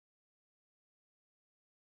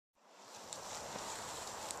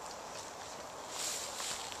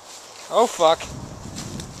Oh fuck.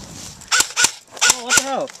 Oh, what the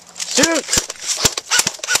hell? Shoot!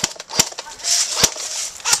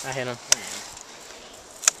 I hit him.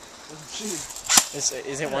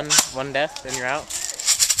 Is it one death and you're out?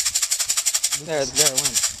 There, the guy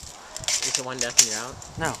wins. Is it one death and you're out?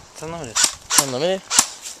 No, it's unlimited. Unlimited?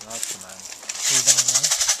 That's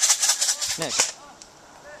the man. Nick.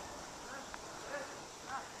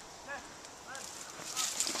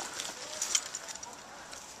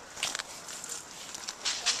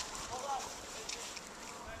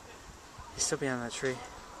 He's still behind that tree.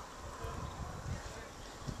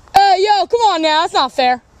 Hey, yo, come on now. That's not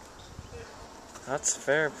fair. That's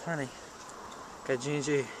fair, plenty. Got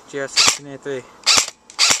G&G, GF1683.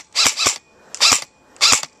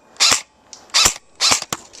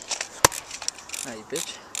 Alright, you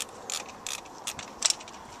bitch.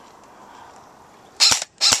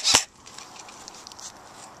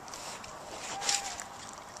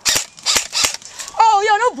 Oh,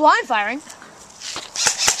 yo, no blind firing.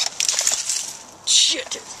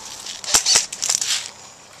 Shit.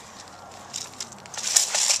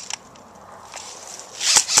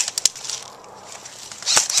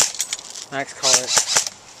 Max, call it.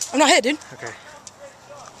 I'm not hit, dude. Okay.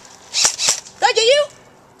 Did I get you?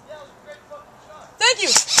 Thank you.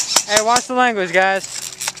 Hey, watch the language, guys.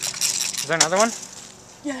 Is there another one?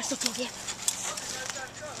 Yeah, there's still two over there.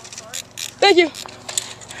 Thank you.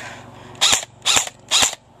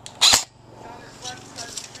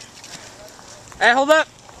 Hey, hold up.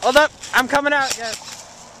 Hold up. I'm coming out, guys.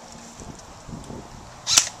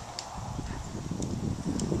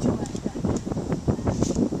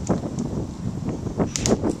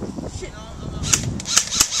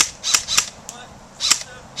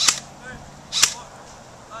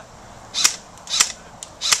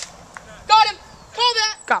 Got him. Call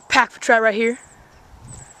that. Got pack for try right here.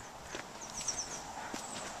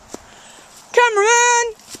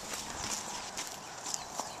 Cameraman.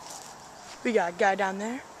 We got a guy down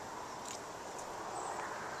there.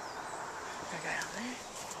 Got a guy down there.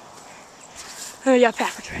 And we got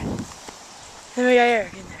pack for try. And we got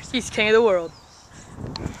Eric in there. He's king of the world.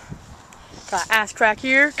 Got ass crack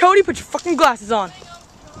here. Cody, put your fucking glasses on.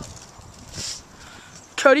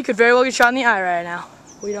 Cody could very well get shot in the eye right now.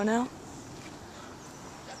 We don't know.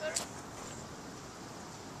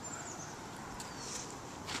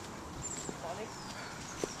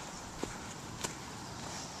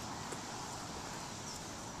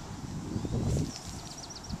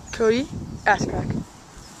 Cody, ass crack.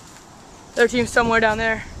 Their team's somewhere down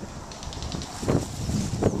there.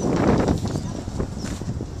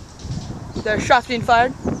 There's shots being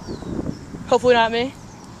fired. Hopefully not me.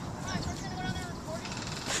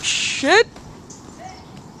 Shit!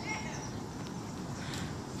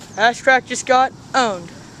 Ass crack just got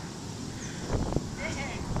owned.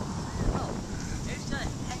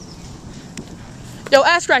 Yo,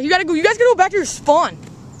 ass crack, you guys gotta go back to your spawn.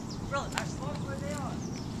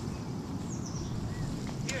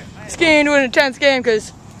 This game into an intense game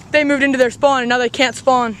because they moved into their spawn and now they can't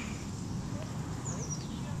spawn.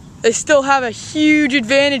 They still have a huge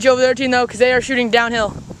advantage over their team though because they are shooting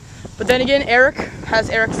downhill. But then again, Eric has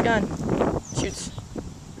Eric's gun. Shoots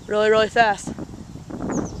really, really fast. I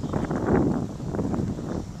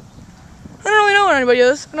don't really know where anybody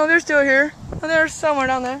is. I know they're still here. And they're somewhere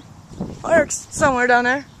down there. Well, Eric's somewhere down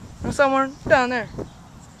there. And somewhere down there.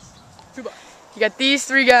 You got these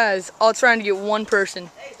three guys all trying to get one person.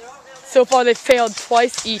 So far they've failed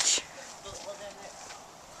twice each.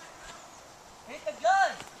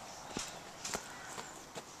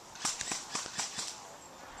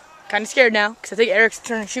 Kind of scared now because I think Eric's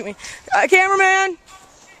trying to shoot me. Cameraman!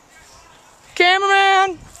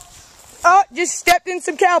 Cameraman! Oh, just stepped in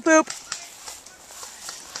some cow poop.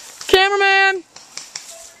 Cameraman!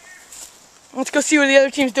 Let's go see what the other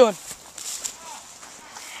team's doing.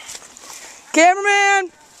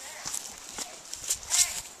 Cameraman!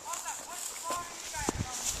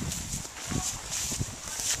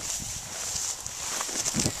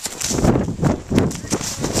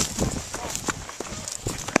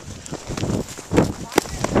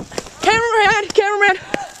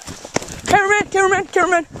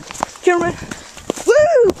 Cameraman. Woo!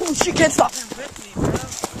 Oh shit, can't stop.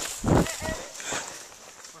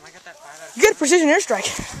 You got a precision airstrike.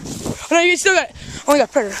 Oh no, you still got it. Only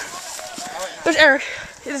got Predator. There's Eric.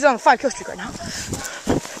 He's on a 5 kill streak right now.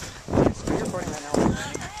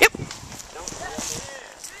 Yep.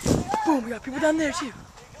 Boom, we got people down there too.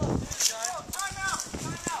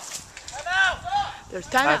 There's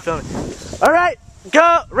timeout. Alright,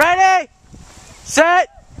 go, ready, set,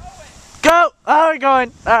 go. Oh, we're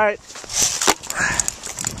going. Alright.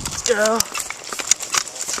 Let's go.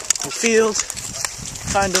 field,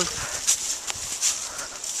 kind of.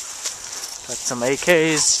 Got some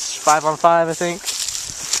AKs, 5-on-5 I think.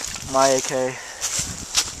 My AK.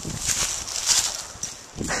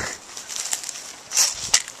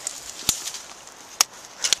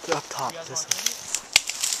 Up top, this one.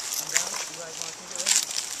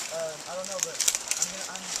 I don't know, but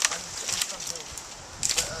I'm from here.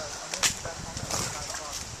 But I'm gonna be back home at 5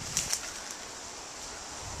 o'clock.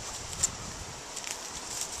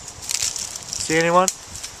 See anyone?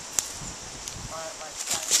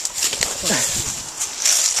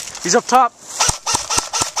 He's up top.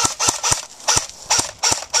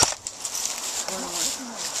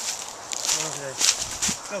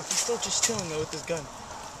 No, he's still just chilling though with his gun.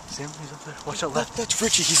 See him? He's up there. Watch out left. That's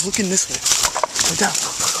Richie. He's looking this way. Go down. Go,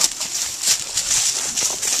 go, go.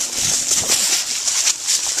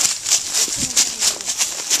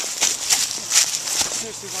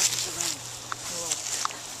 Seriously, watch the surroundings.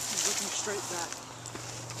 He's looking straight back.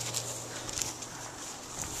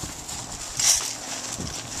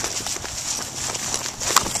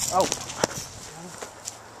 Oh.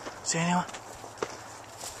 See anyone?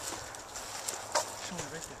 Someone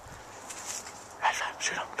right there.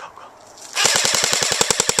 Shoot him. Go, go.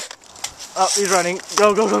 Oh, he's running.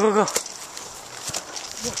 Go, go, go, go, go. Look,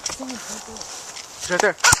 someone's right there. He's right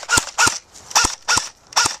there.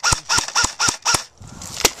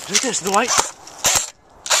 He's right there. It's the white.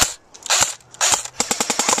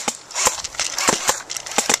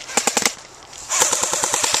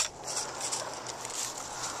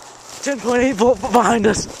 .8 volt behind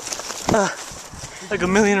us. Like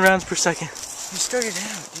 1,000,000 rounds per second. He started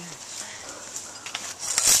out, dude.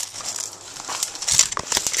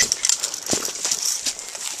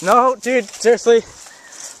 No, dude, seriously.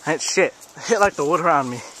 That shit hit like the wood around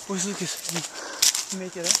me. Where's Lucas? You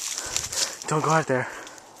make it up? Don't go out there.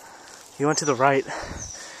 He went to the right.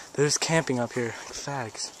 They're just camping up here, like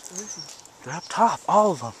fags. Where is he? They're up top,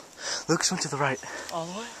 all of them. Lucas went to the right. All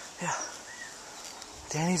the way? Yeah.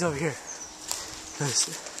 Danny's over here. This.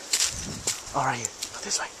 Oh, right here. Go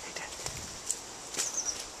this way. Hey, Dan.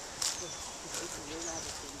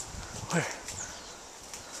 Where?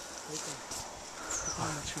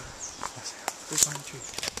 Behind the tree. Behind the tree.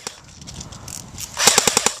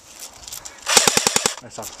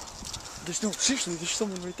 Right, stop. There's no, seriously, there's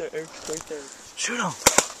someone right there, Eric, right there. Shoot him.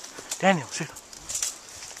 Daniel, shoot him.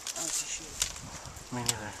 I don't see shit. Me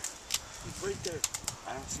neither. He's right there.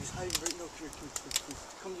 I don't see, he's hiding right, no, here,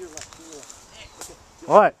 come to your left, to your left. Okay.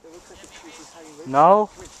 What? It looks like a tree, he's hiding right No.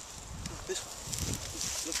 there. This one.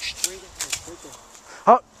 Look straight ahead, right there.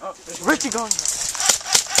 Oh, There's Richie going.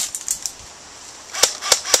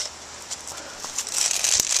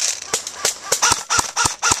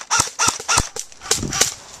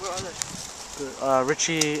 Where are they?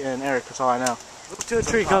 Richie and Eric, that's all I know. Move to a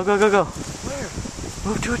tree, go, go, go, go. Where?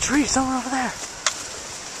 Move to a tree, somewhere over there.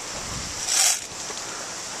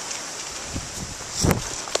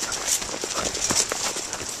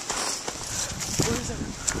 Where is it?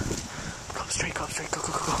 Go straight, go,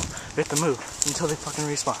 go, go, go. We have to move until they fucking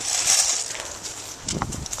respawn.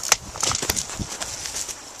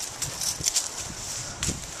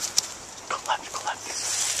 Go left, go left.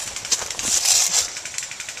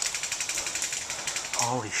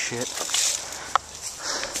 Holy shit.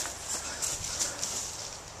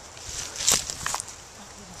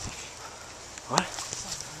 What?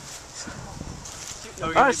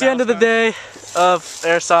 Alright, it's the end of the day of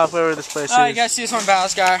Airsoft, wherever this place is. Oh, you guys see this one Battle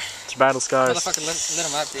Scar? It's Battle Scars. Motherfucker lit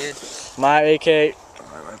him up, dude. My AK.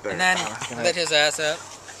 Right there. And then lit his ass up.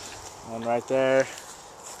 One right there.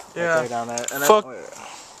 Yeah. Right there, down there. And Fuck. then,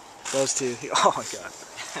 those two. Oh my god.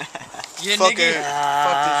 Yeah, Fuck nigga. it.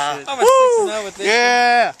 Fuck this shit. I went 6-0 with this.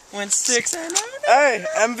 Yeah! Went 6-0. Hey,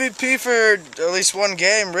 MVP for at least one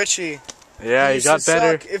game, Richie. Yeah, you got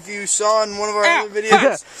better. If you saw in one of our Ow. other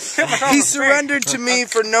videos, he surrendered to me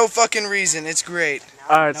for no fucking reason. It's great.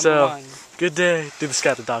 Alright, so Number 1. good day. Do the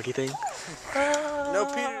Scott the Doggy thing. No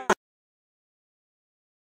Peter.